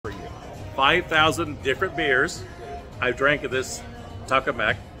5,000 different beers I've drank at this Taco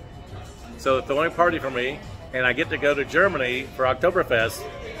Mac. So it's the only party for me, and I get to go to Germany for Octoberfest,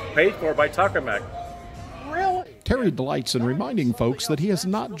 paid for by Taco Mac. Really? Terry delights in reminding folks that he has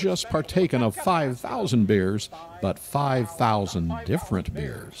not just partaken of 5,000 beers, but 5,000 different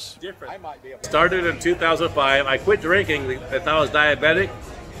beers. Started in 2005. I quit drinking. I thought I was diabetic,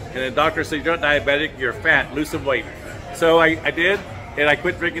 and the doctor said, "You're not diabetic, you're fat, lose some weight." So I did, and I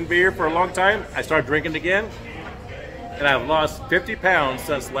quit drinking beer for a long time. I started drinking again, and I've lost 50 pounds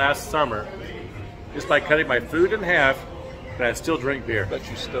since last summer, just by cutting my food in half. And I still drink beer. But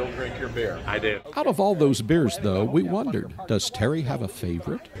you still drink your beer. I do. Out of all those beers, though, we wondered, does Terry have a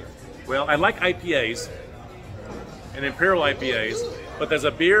favorite? Well, I like IPAs and Imperial IPAs, but there's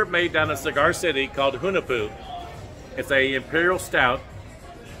a beer made down in Cigar City called Hunapoo. It's a Imperial Stout.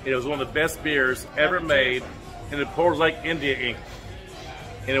 It was one of the best beers ever made, and it pours like India ink.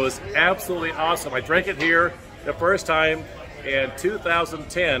 And it was absolutely awesome. I drank it here the first time in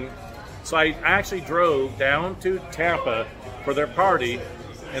 2010. So I actually drove down to Tampa for their party,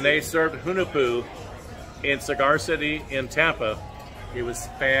 and they served Hunapoo in Cigar City in Tampa. It was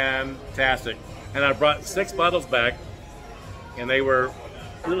fantastic. And I brought 6 bottles back, and they were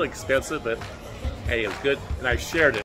a little expensive, but hey, it was good, and I shared it.